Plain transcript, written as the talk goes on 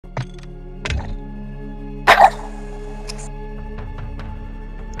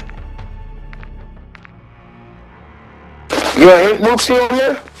You ain't Moosey on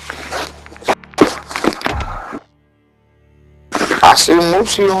there? I see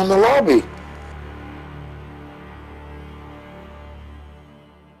Moosey on the lobby.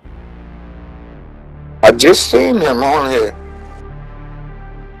 I just seen him on here.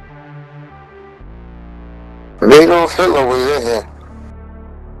 Adolf Hitler was in here.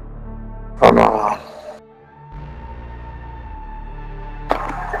 Hold on.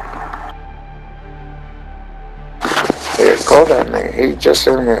 Here, go that nigga. He just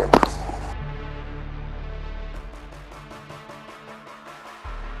in here.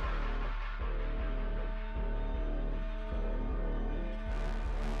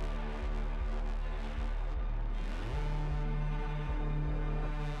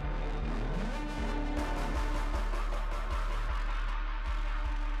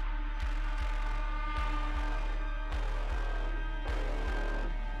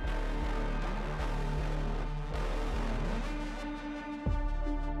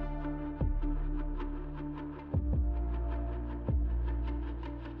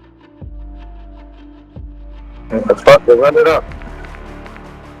 Fuck it, run it up.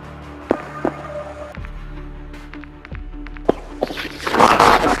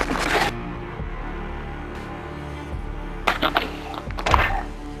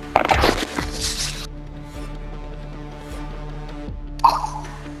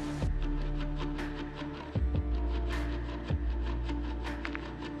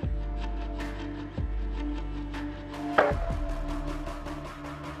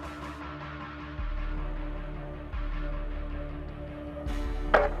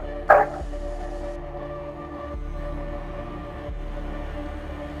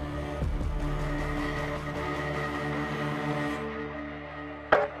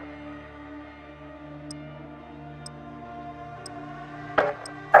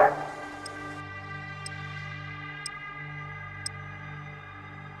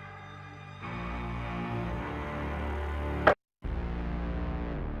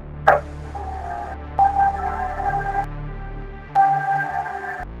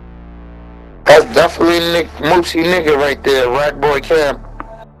 That's definitely Moosey nigga right there, Rack Boy Cam.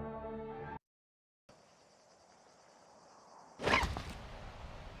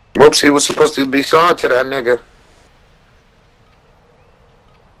 Moosey was supposed to be signed to that nigga.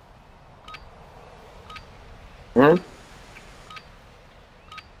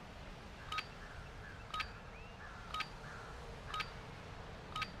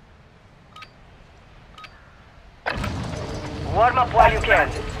 Warm up while you can.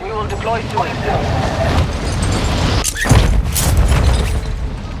 We will deploy soon.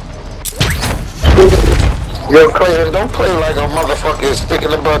 Yo, Craven, don't play like a motherfucker stick in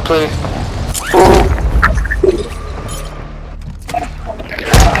the butt, please.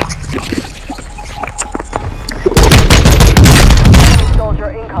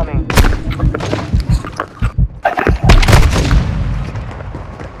 Soldier incoming.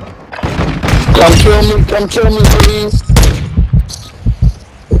 Come kill me, please.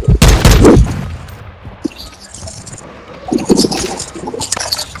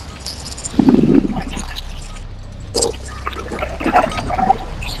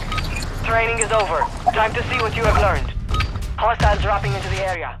 Training is over. Time to see what you have learned. Hostiles dropping into the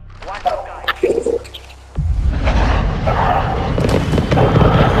area. Watch those guys.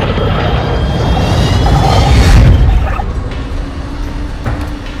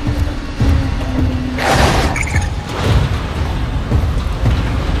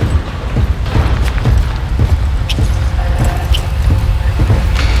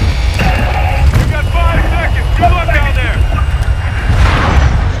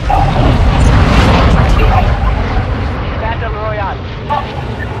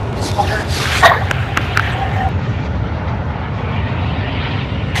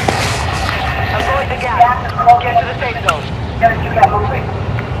 Get to the safe zone.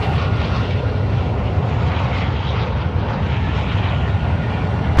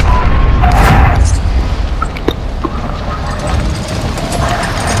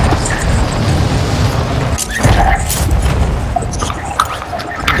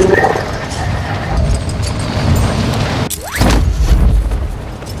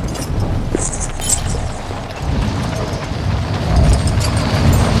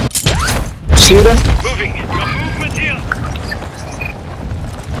 See them? Moving. Movement here.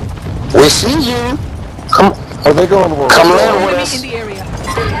 We see you. Come. Are they going to war? Come land with us. In the area.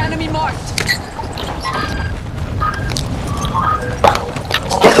 Enemy marked.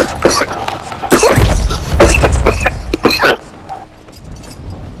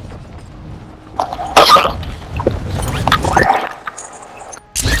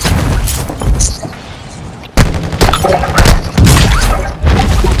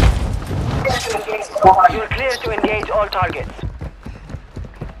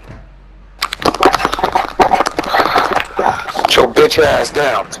 your bitch ass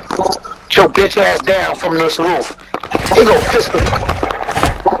down. Get your bitch ass down from this roof. He go pistol.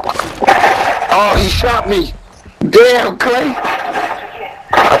 Oh, he shot me. Damn, Clay.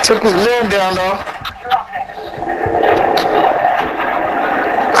 I took his limb down though.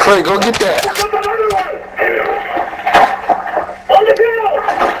 Clay, go get that.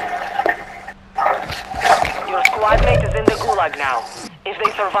 Your squad mate is in the gulag now. If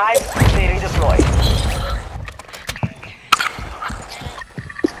they survive, they redeploy.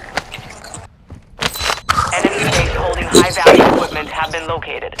 Enemy base holding high-value equipment have been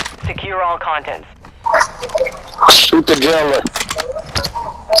located. Secure all contents. Shoot the jailer.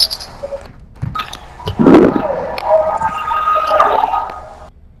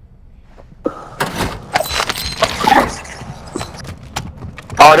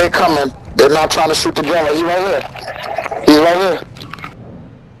 Oh, they coming. They're not trying to shoot the jailer. He's right here. He's right here.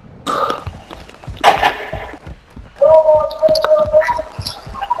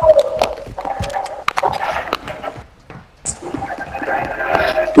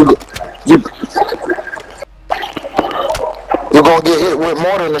 You're gonna get hit with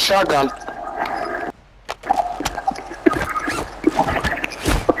more than a shotgun.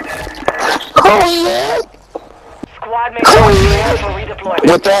 Oh yeah! Squad mates for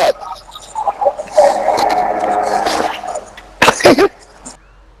redeployment. With that.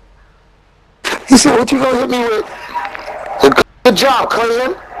 He said, what you gonna hit me with? Good job,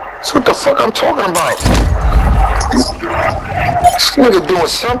 Clayton. That's what the fuck I'm talking about. This nigga doing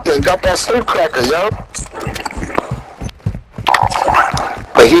something. Got that safe cracker, yo.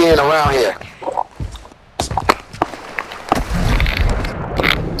 But he ain't around here.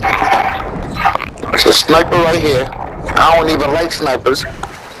 There's a sniper right here. I don't even like snipers.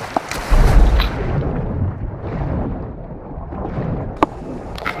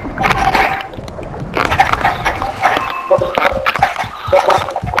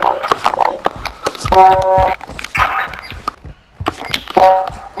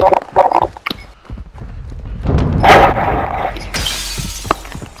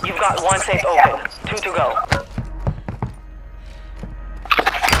 You've got one safe open. 2 to go.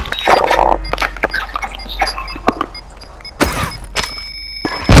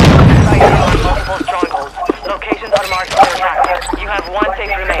 Sighting on multiple strongholds. Locations are marked for attack. You have one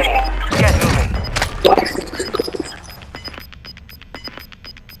safe remaining. Get moving.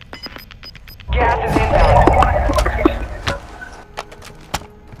 Gas is inbound.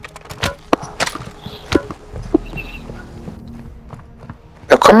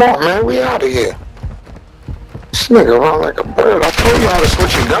 Come on, man, we out of here. This nigga run like a bird. I told you how to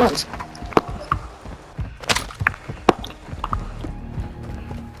switch your guns.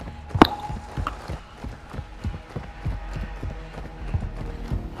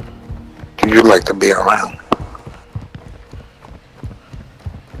 You like to be around.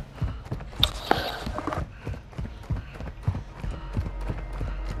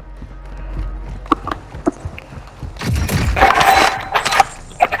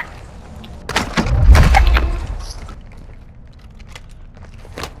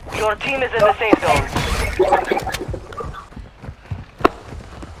 Your team is in the safe zone.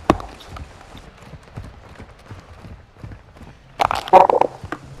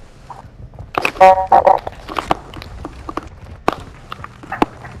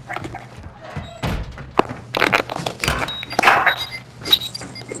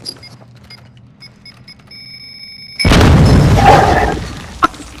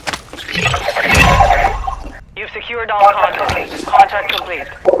 You've secured all contacts. Contract complete.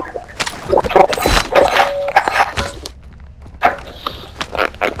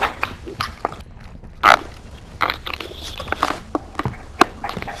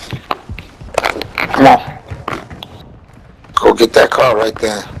 Come on. Go get that car right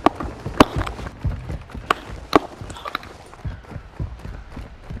there.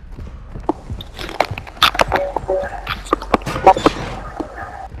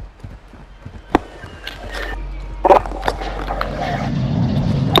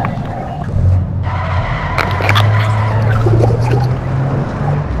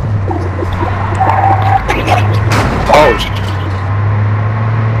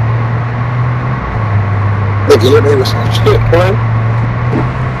 Nigga, your name is some shit, boy.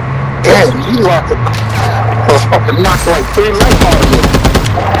 Damn, you locked it. Fucking knocked like 3 lights out of you.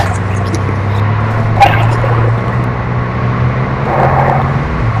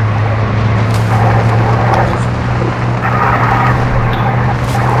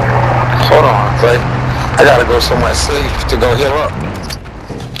 Hold on, Clay. I gotta go somewhere safe to go heal up.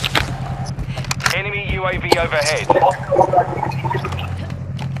 Enemy UAV overhead.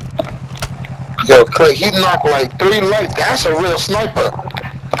 Yo, Clay, he knocked like 3 lights. That's a real sniper.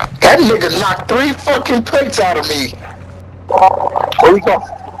 That nigga knocked 3 fucking plates out of me. Where we going?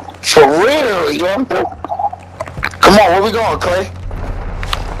 For real, yo. Come on, where we going, Clay?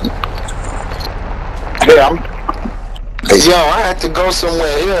 Yeah, yo, I had to go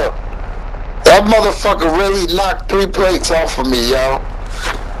somewhere here. That motherfucker really knocked 3 plates off of me, yo.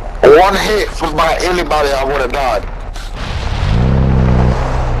 1 hit from by anybody, I would have died.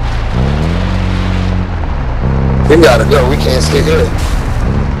 We gotta go. We can't stay here.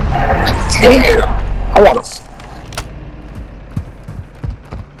 Damn. I wanna.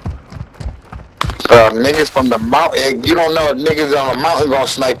 Niggas from the mountain. You don't know if niggas on the mountain gonna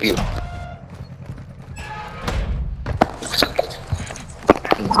snipe you.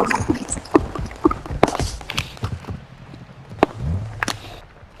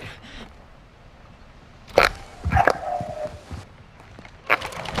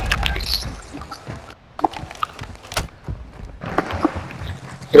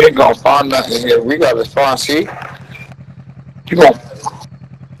 We ain't gonna find nothing here. We gotta find, see? You gonna...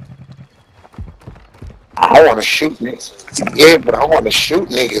 I wanna shoot niggas. Yeah, but I wanna shoot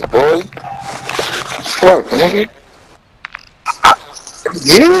niggas, boy. Fuck, nigga.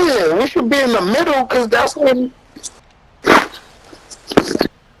 Yeah, we should be in the middle, cause that's when...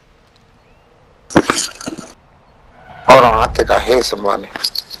 Hold on, I think I hear somebody.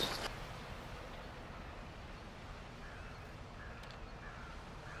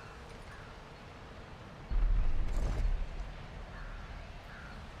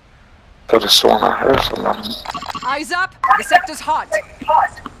 Could have sworn I heard something. Eyes up! The sector's hot!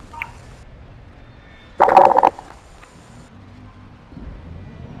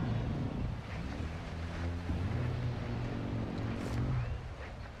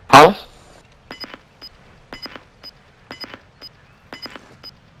 Huh?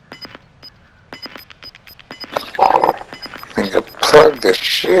 Nigga, plug the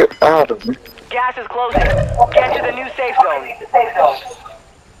shit out of me. Gas is closing. Get to the new safe zone.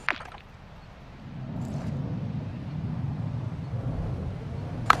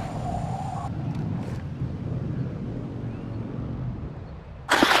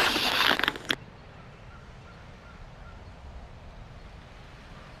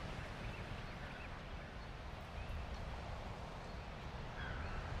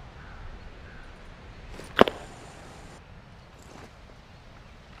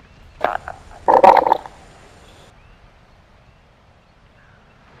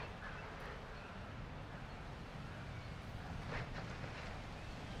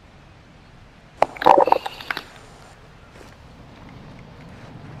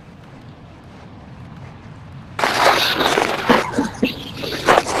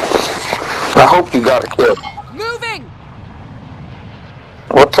 I hope you got a kill. Moving!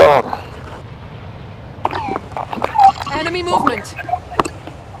 What's on? Enemy movement!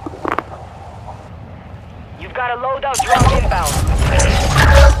 You've got a loadout drop inbound.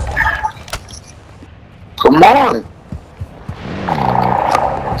 Come on!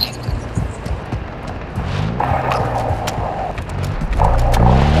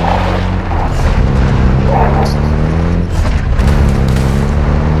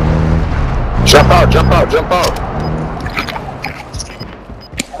 Jump out, jump out, jump out.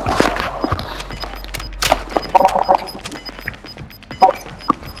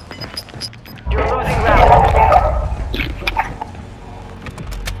 You're losing ground.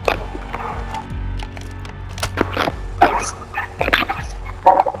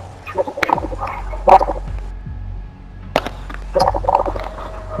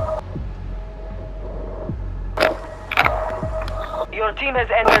 Your team has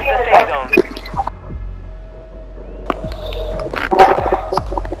entered the safe zone.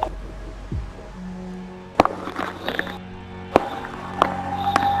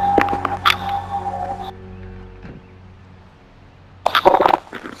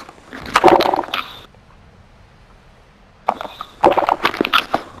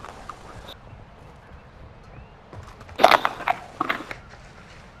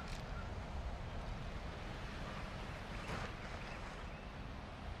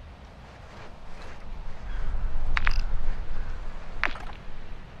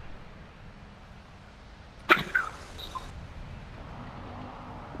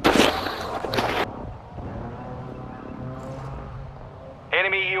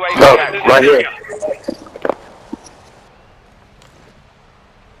 Enemy UAV Look, right here.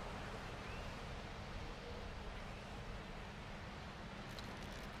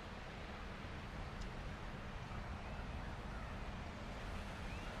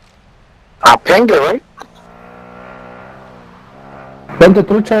 I pinged it, right? Vente,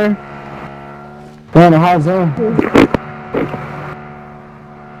 trucha. We're in a hot zone.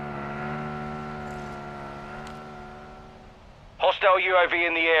 Hostile UAV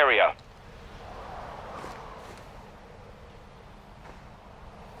in the area.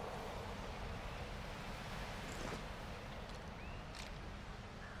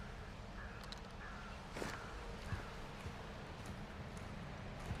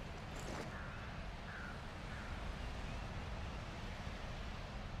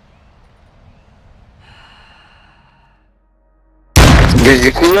 Did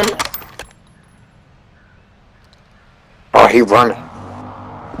you see him? Oh, he running.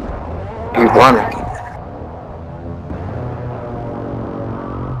 He running.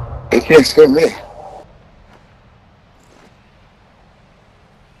 He can't see me.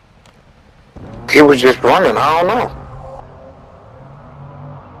 He was just running. I don't know.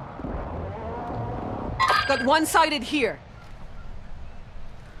 Got one-sided here.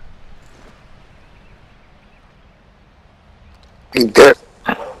 He did.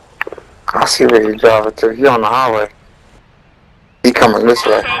 I see where he's driving to. He on the highway. He coming this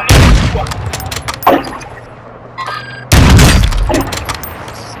way.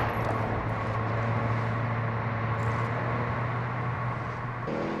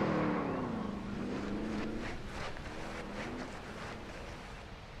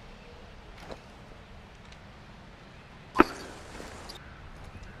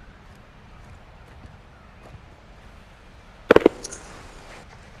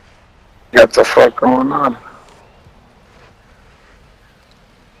 What the fuck going on?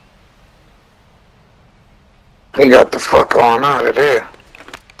 He got the fuck on out of there.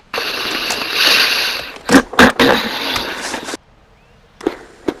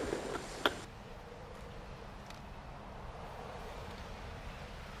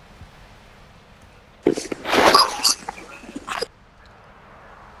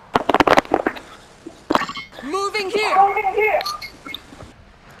 Moving here.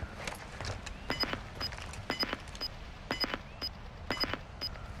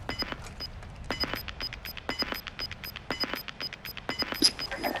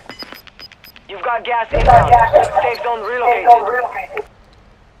 You've got gas inbound. Safe zone relocated.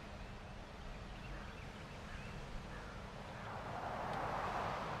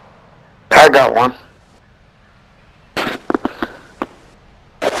 I got one.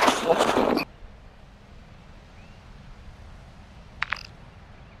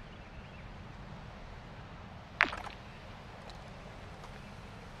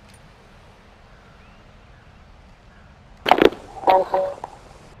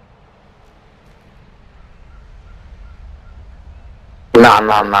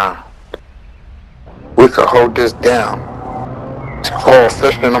 Nah. We could hold this down. All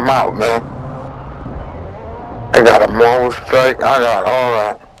fishing them out, man. I got a mobile strike. I got all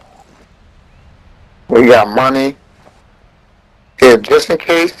that. We got money. Here, just in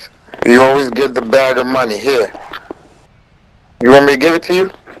case, you always get the bag of money. Here. You want me to give it to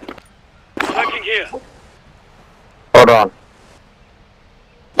you? Tracking here. Hold on.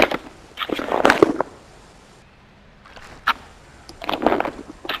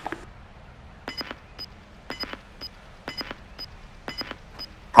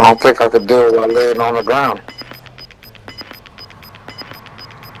 I don't think I could do it while laying on the ground.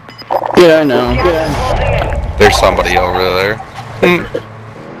 Yeah, I know. There's somebody over there.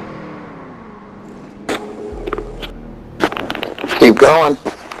 Keep going.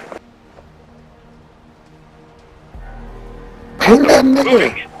 Hey, that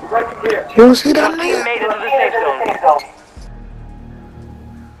nigga. You don't see that You nigga? made it to the safe zone.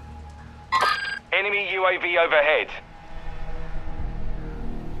 Enemy UAV overhead.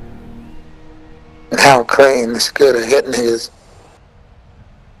 Al Crane is good at hitting his.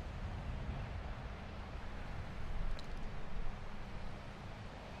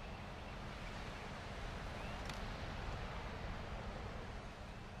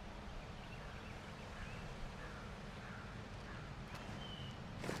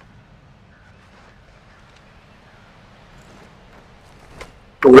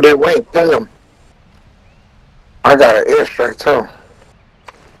 Where they wait, ping him. I got an airstrike too.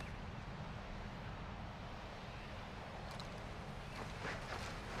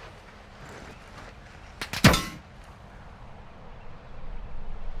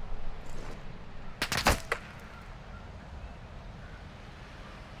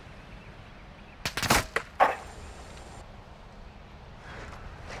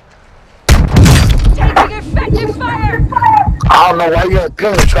 Taking effective fire. I don't know why you ain't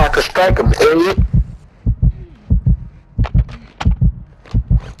ping so I could strike him, idiot.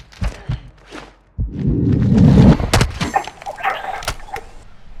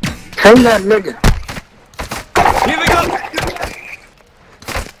 Hang that nigga.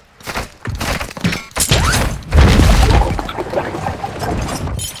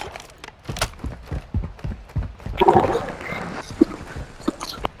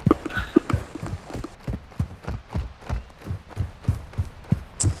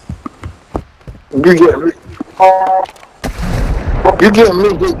 You get me. You get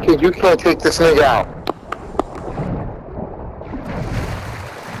me, big kid. You can't take this nigga out.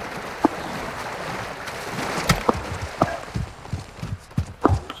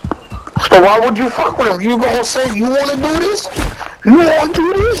 So why would you fuck with him? You gonna say you wanna do this? You wanna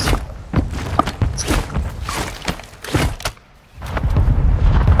do this?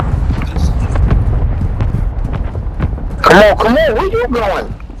 Come on, where you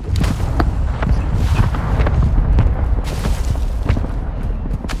going?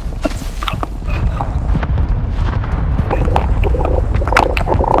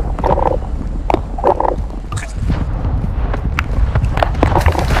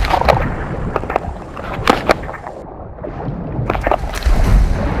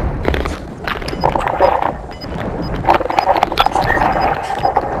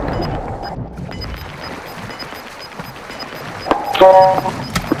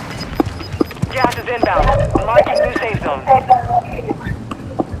 Gas is inbound. Marking new safe zone.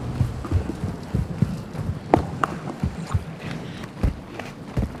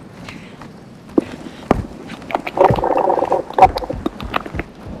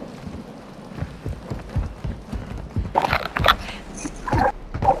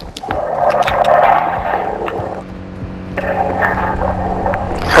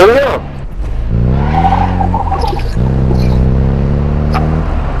 Hurry up.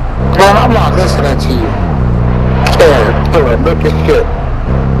 Man, I'm not listening to you. Killer, look at shit.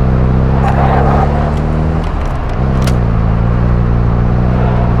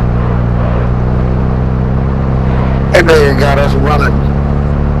 That nigga got us running.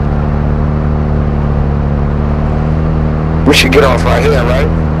 We should get off right here, right?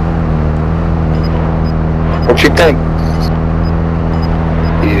 What you think?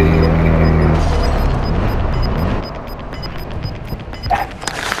 Yeah.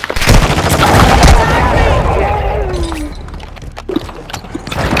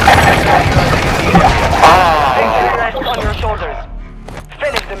 On your shoulders.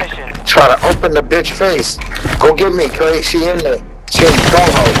 Finish the mission. Try to open the bitch face. Go get me, Clay. She in there. She in the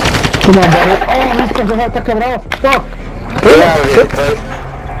stronghold. Come on, buddy. Oh, this comes out, quebrado. Fuck. Get out of here, Clay.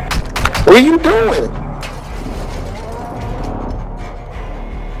 What are you doing?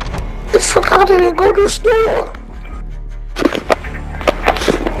 Get the fuck out of here and go to the store.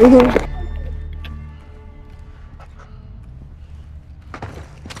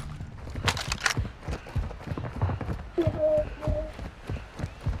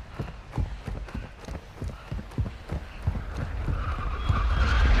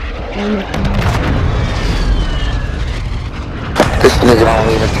 This nigga don't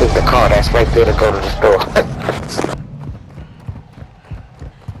even take the car. That's right there to go to the store.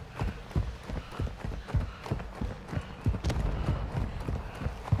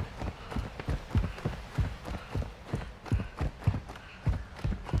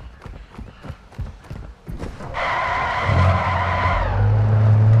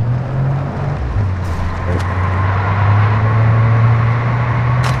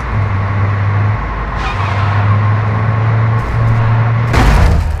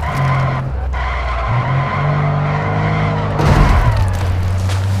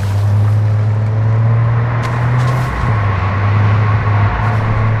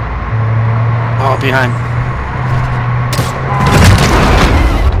 Behind.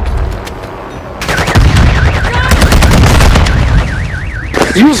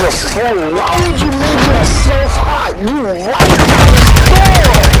 You's a fool. Why would you make yourself hot? You right by the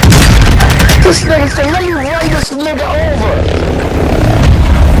store. This nigga said, let me run this nigga over.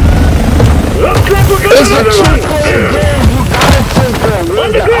 It's a cheap game. You gotta take them.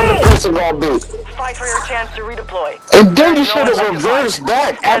 Where's the other person gonna be? Fight for your chance to redeploy. And then you should have reversed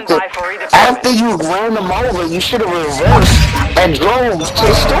back after you ran them over. You should have reversed and drove to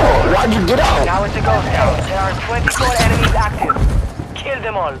the store. Why'd you get out? Now it's a ghost town. There are 24 enemies active. Kill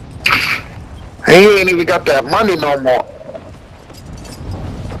them all. He ain't even got that money no more.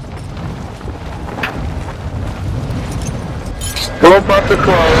 Still about to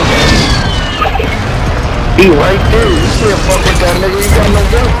close. He right there. You can't fuck with that nigga. You got no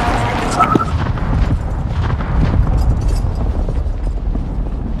gun.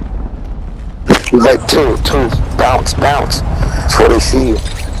 Like two, bounce, before they see you.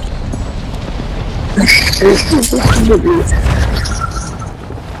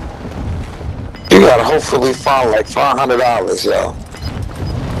 You gotta hopefully find like $500, yo.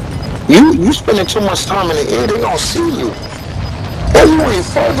 You spending too much time in the air, they gonna see you. Well, you ain't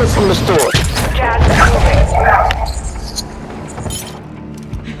further from the store. Gas is moving.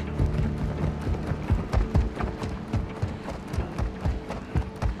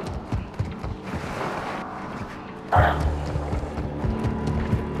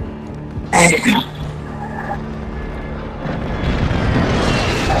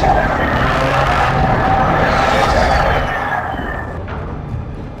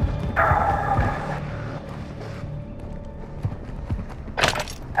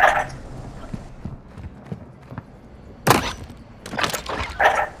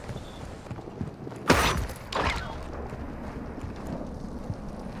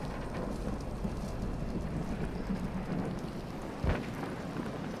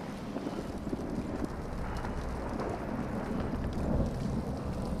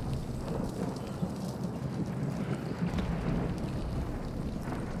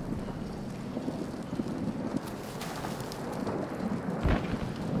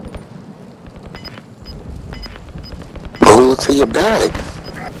 Glue it to your bag.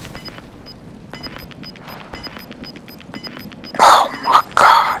 Oh my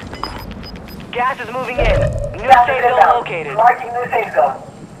God. Gas is moving in. New safe zone located. Marking new safe zone.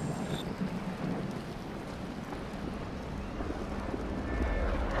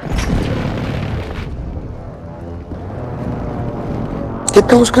 Get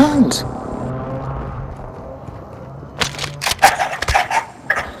those guns.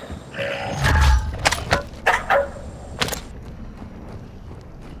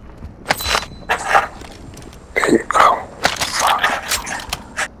 There you go.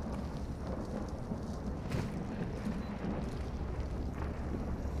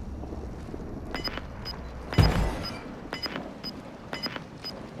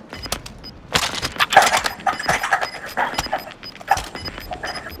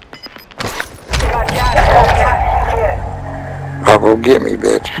 Oh, go get me,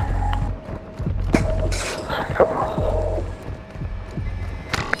 bitch.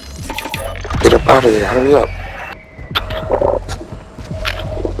 Get up out of here, hurry up.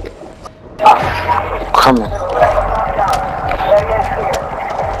 Coming.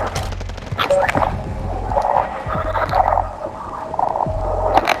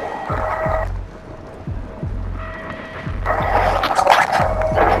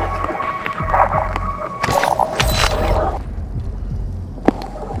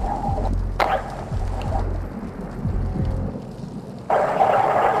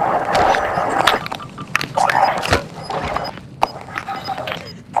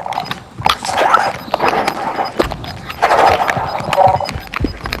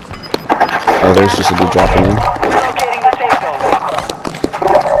 Oh, there's just a dude dropping in. Locating the safe zone.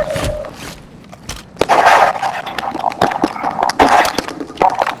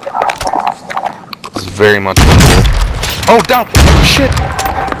 This is very much possible. Oh, down! Shit!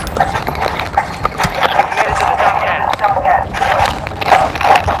 Made it to the top 10.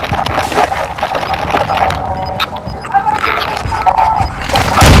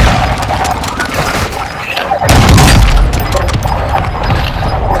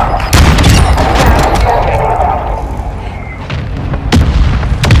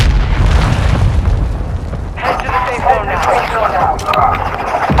 Head to the safe zone now.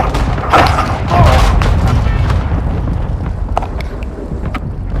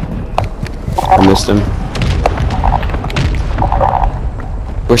 I missed him.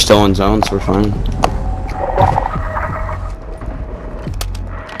 We're still in zones, we're fine.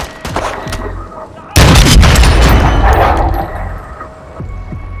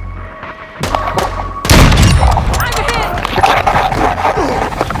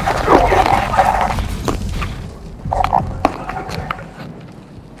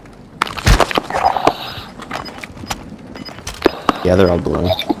 Yeah, they're all below.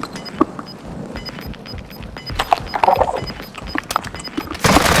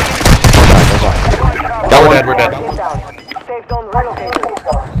 We're dead. Safe zone relocated.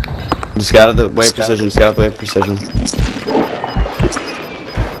 Just got out of the way of precision, just got out of the way of precision.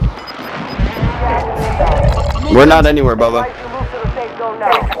 We're not anywhere, Bubba. Move to the safe zone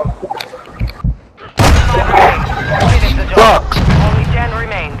now. Fuck! Only 10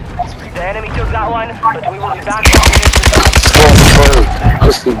 remained. The enemy took that one, but we will be back.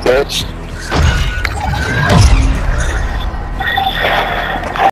 Pussy bitch.